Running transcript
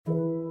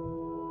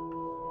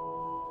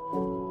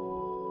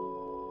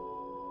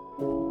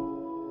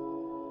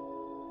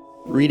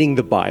Reading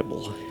the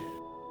Bible,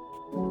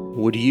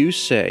 would you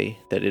say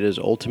that it is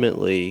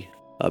ultimately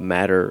a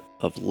matter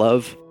of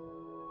love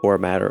or a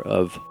matter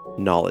of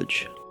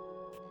knowledge?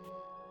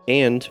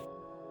 And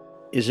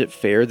is it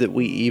fair that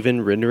we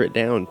even render it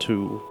down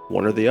to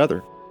one or the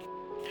other?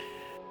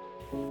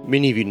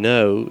 Many of you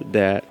know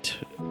that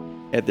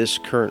at this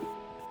current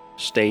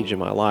stage in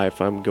my life,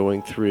 I'm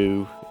going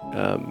through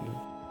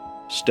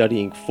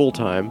studying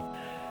full-time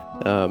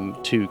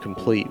to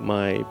complete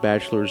my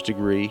bachelor's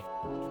degree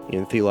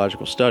in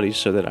theological studies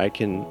so that I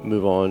can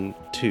move on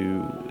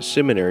to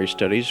seminary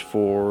studies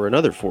for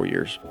another 4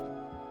 years.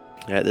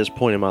 At this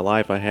point in my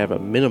life, I have a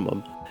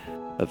minimum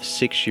of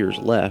 6 years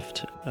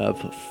left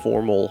of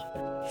formal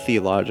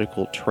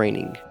theological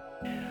training.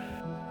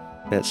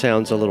 That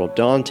sounds a little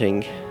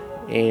daunting,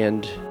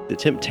 and the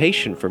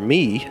temptation for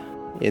me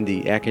in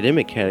the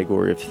academic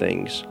category of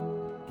things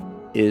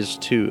is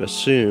to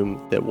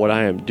assume that what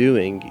I am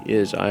doing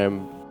is I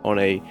am on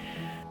a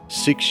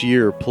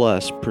 6-year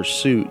plus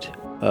pursuit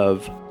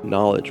of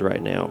knowledge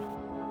right now.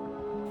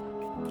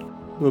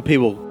 Well,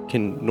 people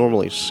can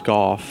normally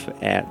scoff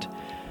at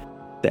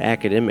the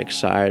academic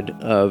side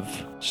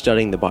of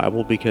studying the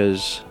Bible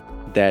because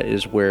that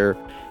is where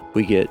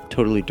we get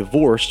totally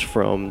divorced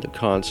from the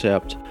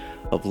concept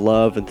of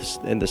love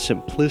and the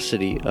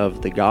simplicity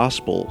of the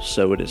gospel,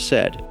 so it is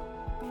said.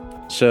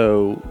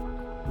 So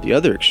the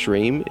other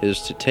extreme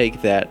is to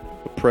take that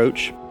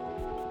approach,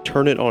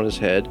 turn it on its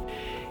head,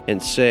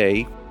 and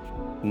say,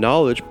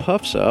 knowledge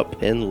puffs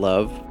up and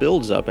love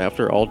builds up.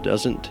 After all,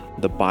 doesn't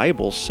the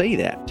Bible say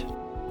that?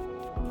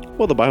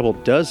 Well, the Bible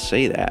does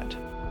say that.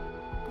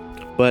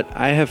 But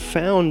I have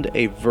found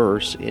a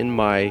verse in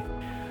my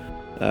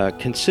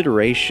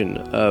consideration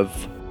of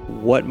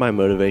what my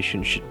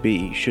motivation should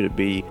be. Should it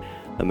be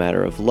a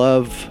matter of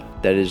love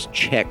that is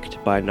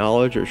checked by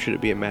knowledge, or should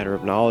it be a matter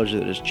of knowledge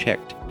that is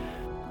checked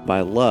by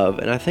love?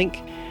 And I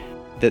think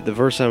that the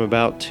verse I'm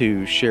about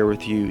to share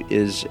with you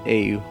is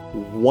a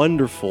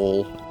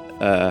wonderful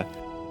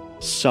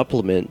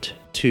supplement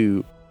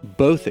to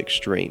both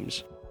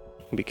extremes,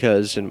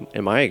 because in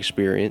my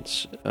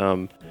experience,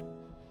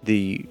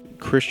 the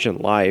Christian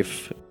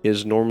life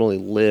is normally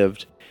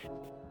lived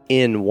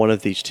in one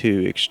of these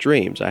two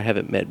extremes. I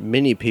haven't met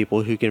many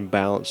people who can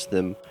balance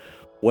them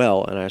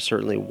well, and I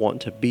certainly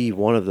want to be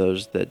one of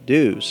those that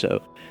do.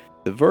 So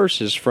the verse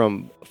is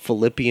from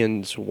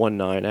Philippians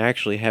 1:9. I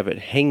actually have it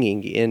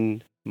hanging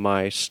in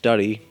my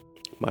study.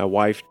 My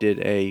wife did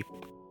a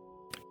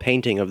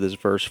painting of this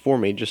verse for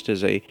me just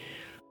as a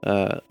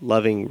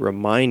loving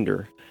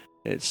reminder.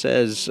 It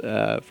says,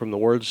 from the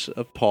words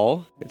of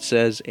Paul, it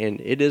says,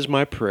 "And it is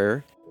my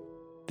prayer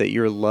that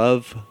your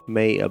love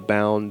may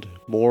abound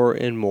more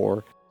and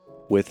more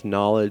with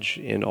knowledge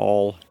in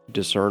all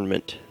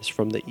discernment." It's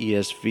from the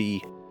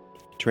ESV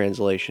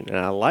translation. And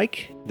I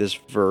like this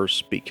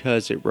verse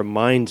because it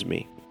reminds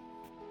me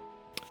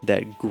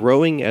that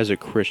growing as a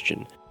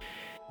Christian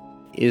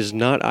is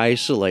not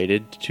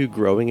isolated to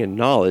growing in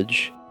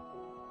knowledge,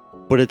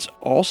 but it's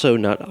also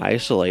not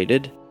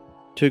isolated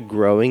to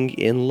growing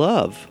in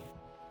love.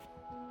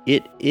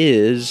 It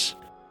is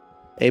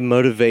a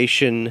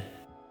motivation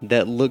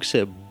that looks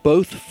at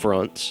both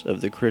fronts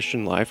of the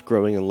Christian life,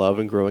 growing in love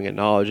and growing in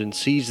knowledge, and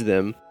sees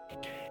them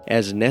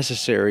as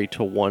necessary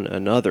to one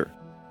another.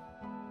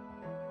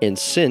 And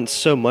since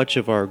so much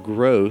of our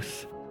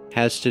growth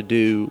has to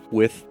do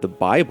with the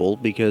Bible,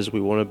 because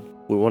we want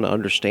to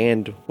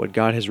understand what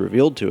God has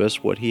revealed to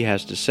us, what He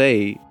has to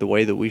say, the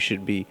way that we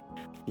should be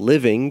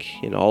living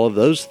in all of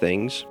those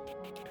things,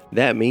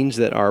 that means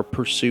that our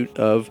pursuit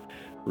of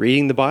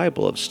reading the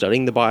Bible, of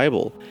studying the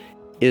Bible,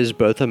 is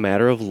both a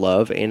matter of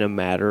love and a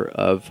matter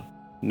of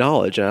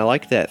knowledge. And I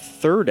like that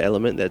third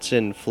element that's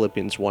in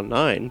Philippians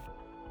 1:9.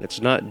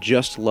 It's not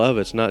just love,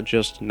 it's not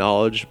just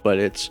knowledge, but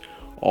it's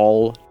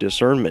all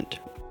discernment.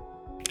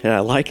 And I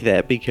like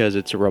that because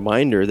it's a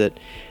reminder that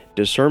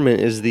discernment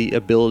is the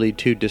ability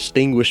to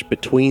distinguish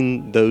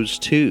between those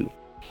two.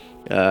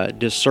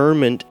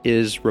 Discernment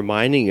is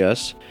reminding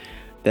us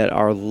that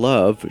our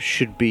love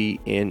should be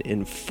an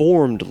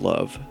informed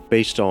love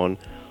based on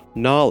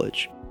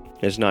knowledge.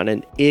 It's not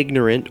an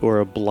ignorant or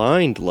a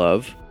blind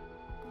love,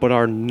 but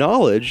our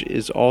knowledge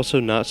is also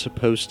not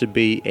supposed to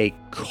be a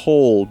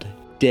cold,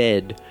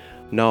 dead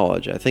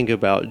knowledge. I think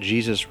about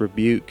Jesus'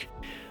 rebuke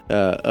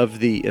of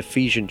the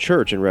Ephesian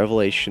church in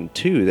Revelation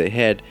 2. They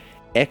had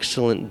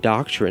excellent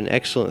doctrine,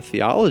 excellent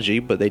theology,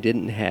 but they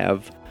didn't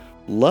have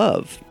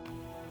love.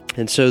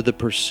 And so the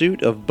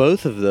pursuit of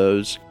both of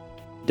those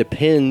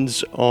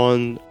depends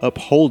on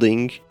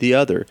upholding the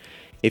other.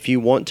 If you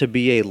want to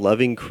be a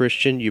loving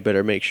Christian, you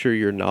better make sure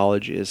your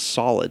knowledge is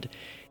solid.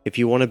 If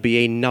you want to be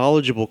a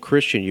knowledgeable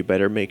Christian, you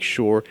better make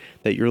sure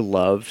that your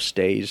love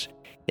stays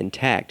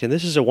intact. And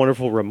this is a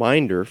wonderful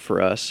reminder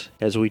for us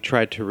as we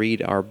try to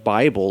read our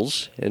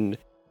Bibles and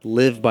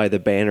live by the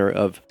banner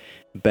of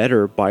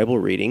better Bible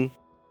reading.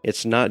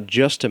 It's not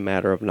just a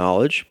matter of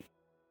knowledge.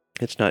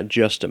 It's not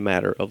just a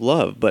matter of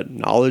love, but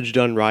knowledge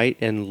done right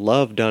and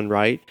love done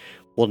right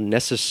will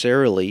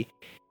necessarily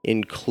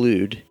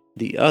include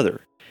the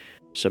other.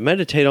 So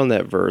meditate on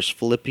that verse,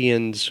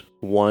 Philippians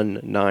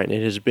 1:9.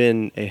 It has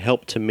been a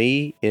help to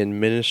me in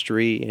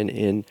ministry and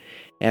in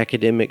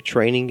academic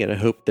training, and I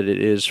hope that it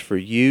is for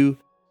you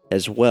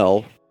as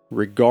well,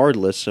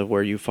 regardless of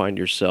where you find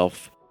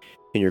yourself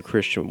in your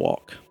Christian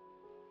walk.